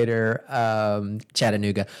 weeks later,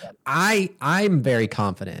 Chattanooga. I'm very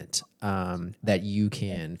confident that you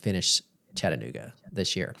can finish Chattanooga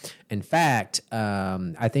this year. In fact,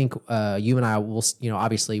 I think you and I will.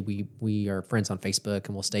 Obviously we are friends on Facebook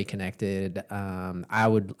and we'll stay connected.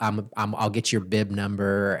 I'll get your bib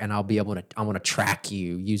number and I'll be able to. I want to track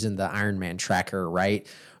you using the Ironman tracker, right?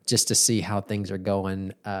 Just to see how things are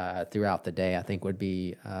going throughout the day. I think would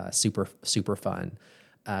be super fun.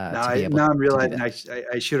 Now I'm realizing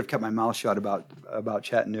I should have kept my mouth shut about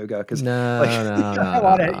Chattanooga because I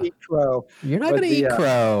want to eat crow. You're not going to eat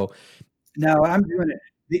crow. No, I'm doing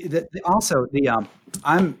it.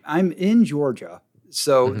 I'm in Georgia,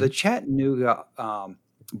 so the Chattanooga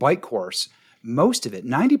bike course, most of it,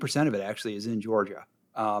 90% of it actually is in Georgia.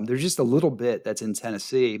 There's just a little bit that's in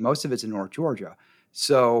Tennessee. Most of it's in North Georgia.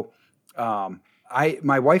 So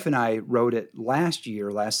my wife and I rode it last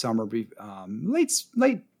summer, late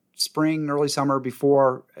spring, early summer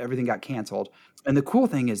before everything got canceled. And the cool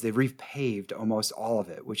thing is they've repaved almost all of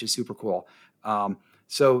it, which is super cool.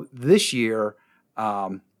 So this year,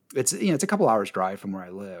 it's a couple hours drive from where I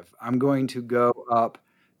live. I'm going to go up,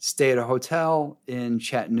 stay at a hotel in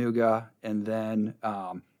Chattanooga, and then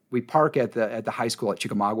we park at the high school at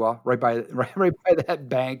Chickamauga, right by that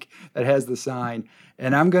bank that has the sign.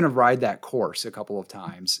 And I'm going to ride that course a couple of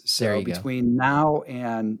times. So between now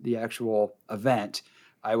and the actual event,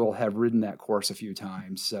 I will have ridden that course a few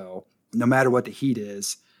times. So no matter what the heat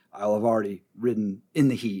is, I'll have already ridden in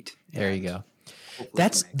the heat. There you go.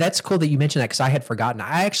 That's cool that you mentioned that because I had forgotten.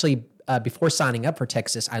 I actually, before signing up for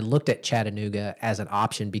Texas, I looked at Chattanooga as an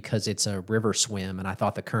option because it's a river swim and I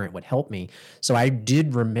thought the current would help me. So I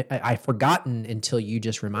did I forgotten until you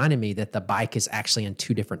just reminded me that the bike is actually in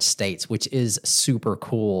 2 different states, which is super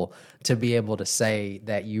cool to be able to say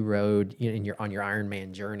that you rode on your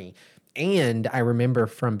Ironman journey. And I remember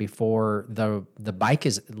from before the bike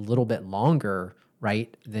is a little bit longer,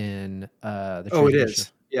 right, than the traditional. Oh, it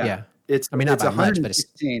is. Yeah. It's not by much, but it's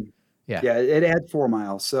it adds 4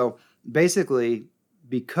 miles. So basically,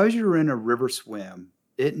 because you're in a river swim,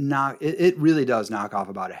 it really does knock off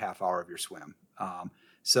about a half hour of your swim.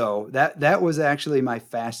 So that was actually my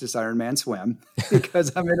fastest Ironman swim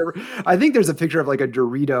because I think there's a picture of like a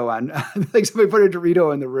Dorito on like somebody put a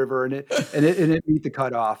Dorito in the river and it beat the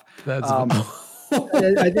cutoff. That's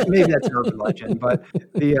I think maybe that's an urban legend, but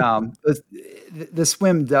the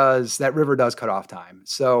swim that river does cut off time.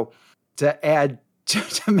 So to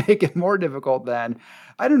make it more difficult, then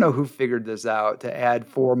I don't know who figured this out, to add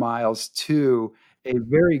 4 miles to a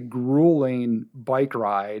very grueling bike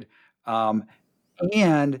ride.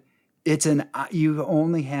 And it's you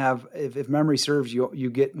only have, if memory serves,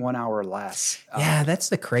 you get 1 hour less. Yeah, that's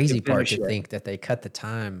the crazy part to think that they cut the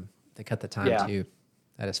time. They cut the time too.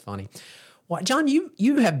 That is funny. Well, John,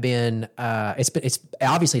 you have been. It's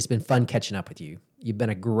been fun catching up with you. You've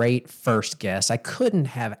been a great first guest. I couldn't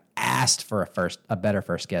have asked for a better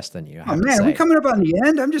first guest than you. Oh man, we're coming up on the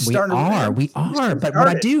end. I'm just starting. We are. But what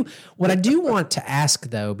I do want to ask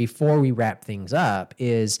though, before we wrap things up,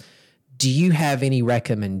 is, do you have any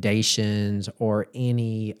recommendations or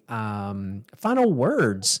any final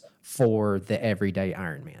words for the everyday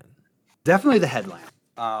Ironman? Definitely the headlamp.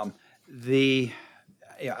 I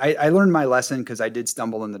learned my lesson because I did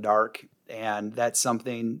stumble in the dark, and that's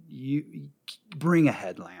something you bring a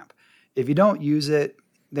headlamp. If you don't use it,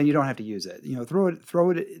 then you don't have to use it. Throw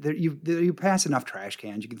it. You pass enough trash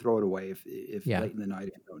cans, you can throw it away if late in the night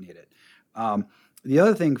if you don't need it. The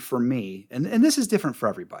other thing for me, and this is different for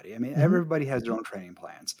everybody. I mean, everybody has their own training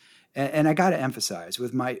plans, and I got to emphasize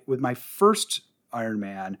with my first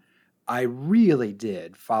Ironman, I really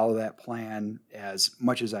did follow that plan as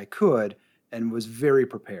much as I could and was very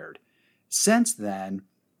prepared. Since then,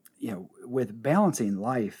 with balancing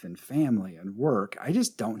life and family and work, I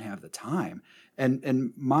just don't have the time.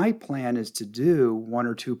 And my plan is to do 1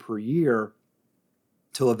 or 2 per year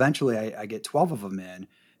till eventually I get 12 of them in,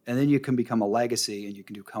 and then you can become a legacy and you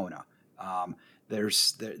can do Kona.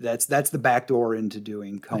 That's the back door into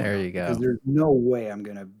doing Kona. There you go. Because there's no way I'm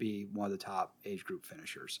going to be one of the top age group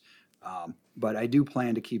finishers. But I do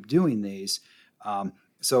plan to keep doing these.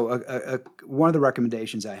 So one of the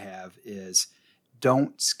recommendations I have is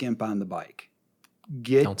don't skimp on the bike.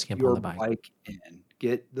 Get your bike in.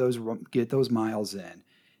 Get those miles in.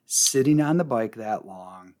 Sitting on the bike that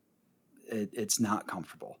long, it's not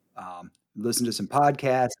comfortable. Listen to some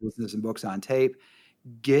podcasts, listen to some books on tape.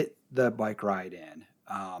 Get the bike ride in.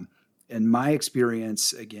 In my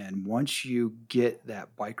experience, again, once you get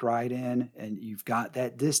that bike ride in and you've got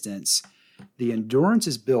that distance, the endurance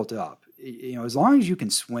is built up. As long as you can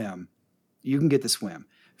swim, you can get the swim.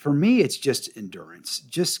 For me, it's just endurance.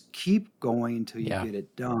 Just keep going till you get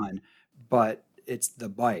it done. But it's the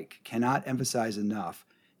bike. Cannot emphasize enough.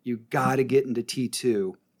 You got to get into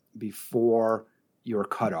T2 before your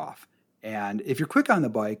cutoff. And if you're quick on the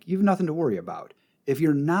bike, you have nothing to worry about. If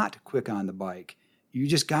you're not quick on the bike, you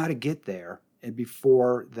just got to get there and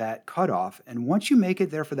before that cutoff. And once you make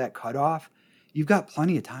it there for that cutoff, you've got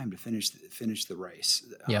plenty of time to finish the race.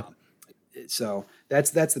 Yep. So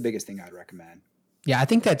that's the biggest thing I'd recommend. Yeah, I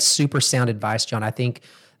think that's super sound advice, John. I think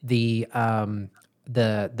the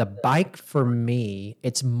bike for me,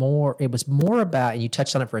 it was more about, and you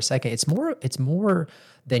touched on it for a second. It's more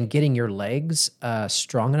than getting your legs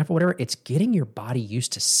strong enough or whatever. It's getting your body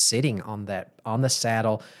used to sitting on the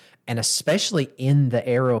saddle, and especially in the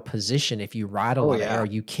aero position. If you ride a lot of aero,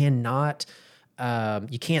 you cannot.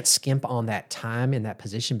 You can't skimp on that time in that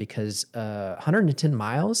position because 110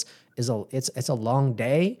 miles it's a long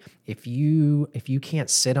day. If you can't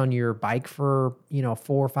sit on your bike for 4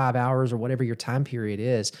 or 5 hours or whatever your time period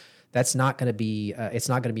is, that's not going to be it's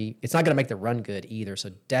not going to make the run good either. So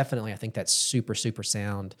definitely, I think that's super, super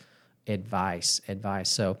sound advice.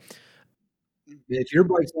 So if your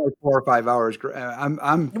bike's only 4 or 5 hours,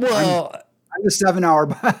 I'm a 7 hour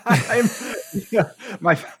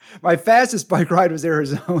my fastest bike ride was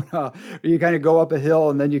Arizona. You kind of go up a hill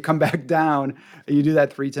and then you come back down. You do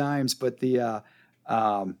that 3 times. But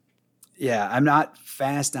I'm not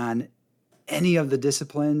fast on any of the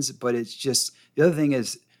disciplines, but it's just, the other thing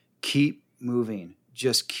is keep moving.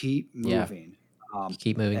 Just keep moving.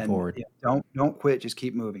 Keep moving forward. Don't quit. Just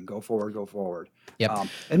keep moving. Go forward. Yep.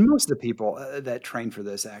 And most of the people that train for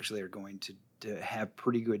this actually are going to have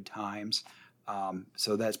pretty good times.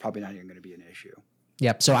 So that's probably not even going to be an issue.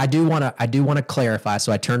 Yep. So I do want to clarify.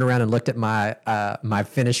 So I turned around and looked at my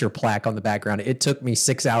finisher plaque on the background. It took me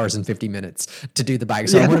 6 hours and 50 minutes to do the bike.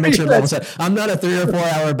 So I want to make sure I'm not a 3 or 4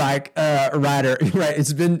 hour bike rider. Right.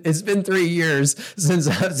 It's been 3 years since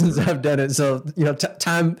I've done it. So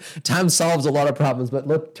time solves a lot of problems.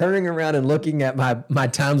 But turning around and looking at my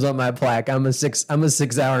times on my plaque, I'm a 6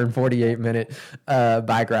 hour and 48 minute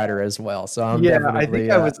bike rider as well. So I'm definitely.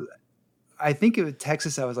 I think it was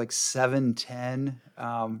Texas. I was like 7:10,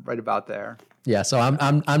 right about there. Yeah, so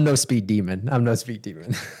I'm no speed demon. And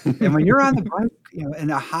when you're on the bike,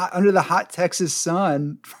 under the hot Texas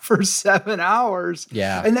sun for 7 hours,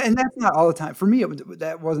 and that's not all the time. For me,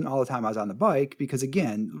 that wasn't all the time I was on the bike because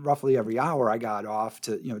again, roughly every hour I got off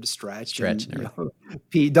to to stretch and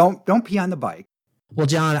pee. Don't pee on the bike. Well,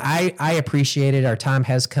 John, I appreciate it. Our time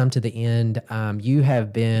has come to the end. You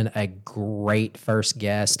have been a great first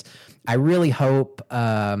guest. I really hope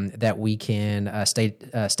that we can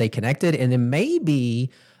stay connected, and then maybe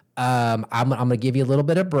I'm going to give you a little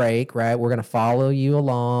bit of break. Right, we're going to follow you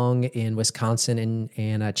along in Wisconsin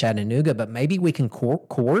and Chattanooga, but maybe we can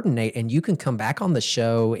coordinate, and you can come back on the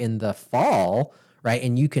show in the fall, right?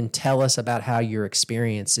 And you can tell us about how your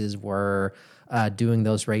experiences were. Doing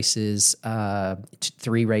those races,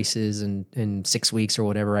 3 races in 6 weeks or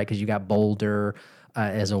whatever, right? Because you got Boulder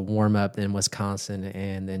as a warm up, then Wisconsin,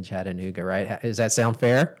 and then Chattanooga, right? Does that sound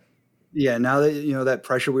fair? Yeah. Now that that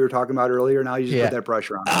pressure we were talking about earlier, now you just put that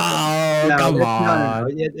pressure on. Oh, come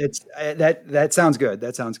on! It's that sounds good.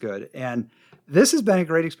 That sounds good. And this has been a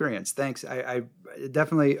great experience. Thanks. I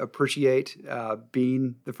definitely appreciate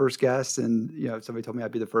being the first guest. And if somebody told me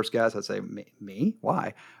I'd be the first guest, I'd say me?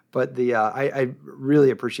 Why? But I really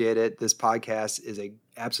appreciate it. This podcast is a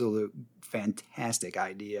absolute fantastic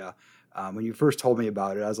idea. When you first told me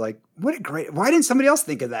about it, I was like, "What a great! Why didn't somebody else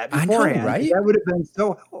think of that beforehand?" I know, right? That would have been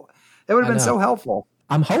so. That would have been so helpful.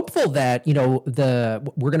 I'm hopeful that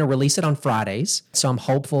we're going to release it on Fridays, so I'm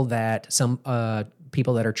hopeful that some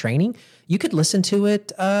people that are training, you could listen to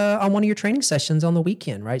it on one of your training sessions on the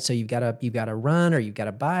weekend, right? So you've got a run or you've got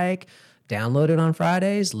a bike. download it on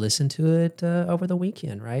Fridays, listen to it over the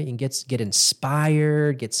weekend, right? And get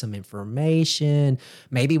inspired, get some information.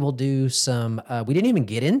 Maybe we'll do some, we didn't even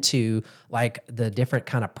get into like the different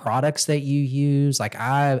kind of products that you use. Like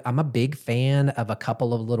I'm a big fan of a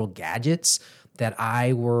couple of little gadgets that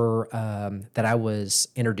I was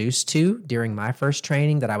introduced to during my first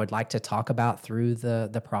training that I would like to talk about through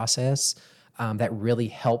the process that really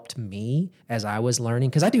helped me as I was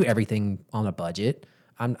learning, because I do everything on a budget.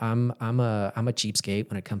 I'm a cheapskate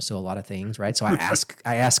when it comes to a lot of things, right? So I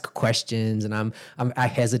ask questions, and I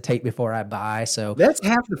hesitate before I buy. So that's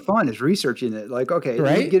half the fun, is researching it. Like, okay,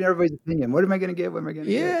 right? Get everybody's opinion. What am I going to get? What am I going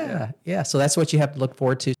to get? Yeah. So that's what you have to look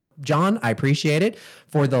forward to. John, I appreciate it.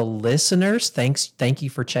 For the listeners, thank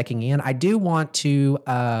you for checking in. I do want to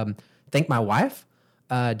thank my wife,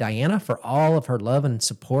 Diana, for all of her love and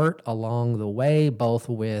support along the way, both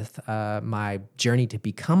with my journey to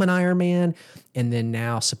become an Ironman, and then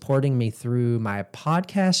now supporting me through my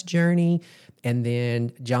podcast journey. And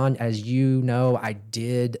then, John, as you know, I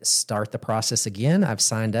did start the process again. I've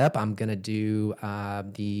signed up. I'm going to do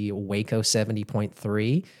the Waco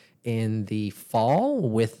 70.3 in the fall,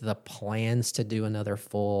 with the plans to do another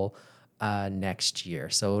full next year.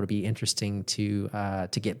 So it'll be interesting to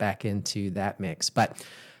get back into that mix. But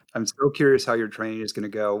I'm so curious how your training is going to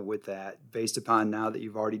go with that, based upon now that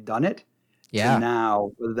you've already done it. Yeah. To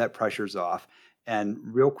now, whether that pressure's off. And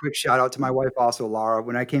real quick shout out to my wife also, Laura.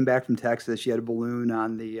 When I came back from Texas, she had a balloon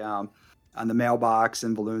on the mailbox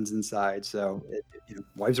and balloons inside. So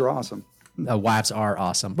wives are awesome. Wives are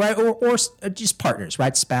awesome, right? Or just partners,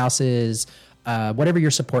 right? Spouses, whatever your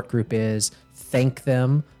support group is. Thank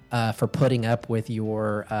them for putting up with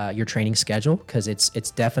your training schedule, because it's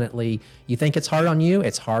definitely, you think it's hard on you,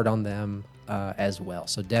 it's hard on them as well.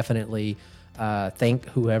 So definitely thank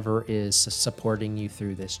whoever is supporting you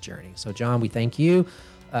through this journey. So John, we thank you.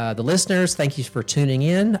 The listeners, thank you for tuning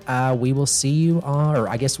in. We will see you or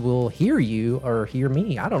I guess we'll hear you or hear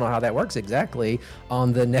me. I don't know how that works exactly,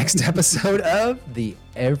 on the next episode of the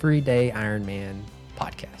Everyday Ironman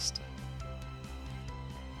podcast.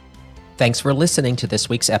 Thanks for listening to this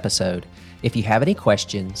week's episode. If you have any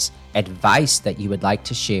questions, advice that you would like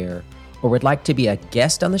to share, or would like to be a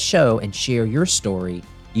guest on the show and share your story,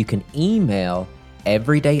 you can email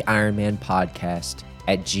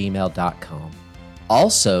everydayironmanpodcast@gmail.com.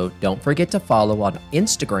 Also, don't forget to follow on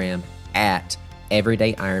Instagram at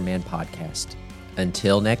Everyday Ironman Podcast.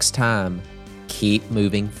 Until next time, keep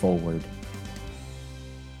moving forward.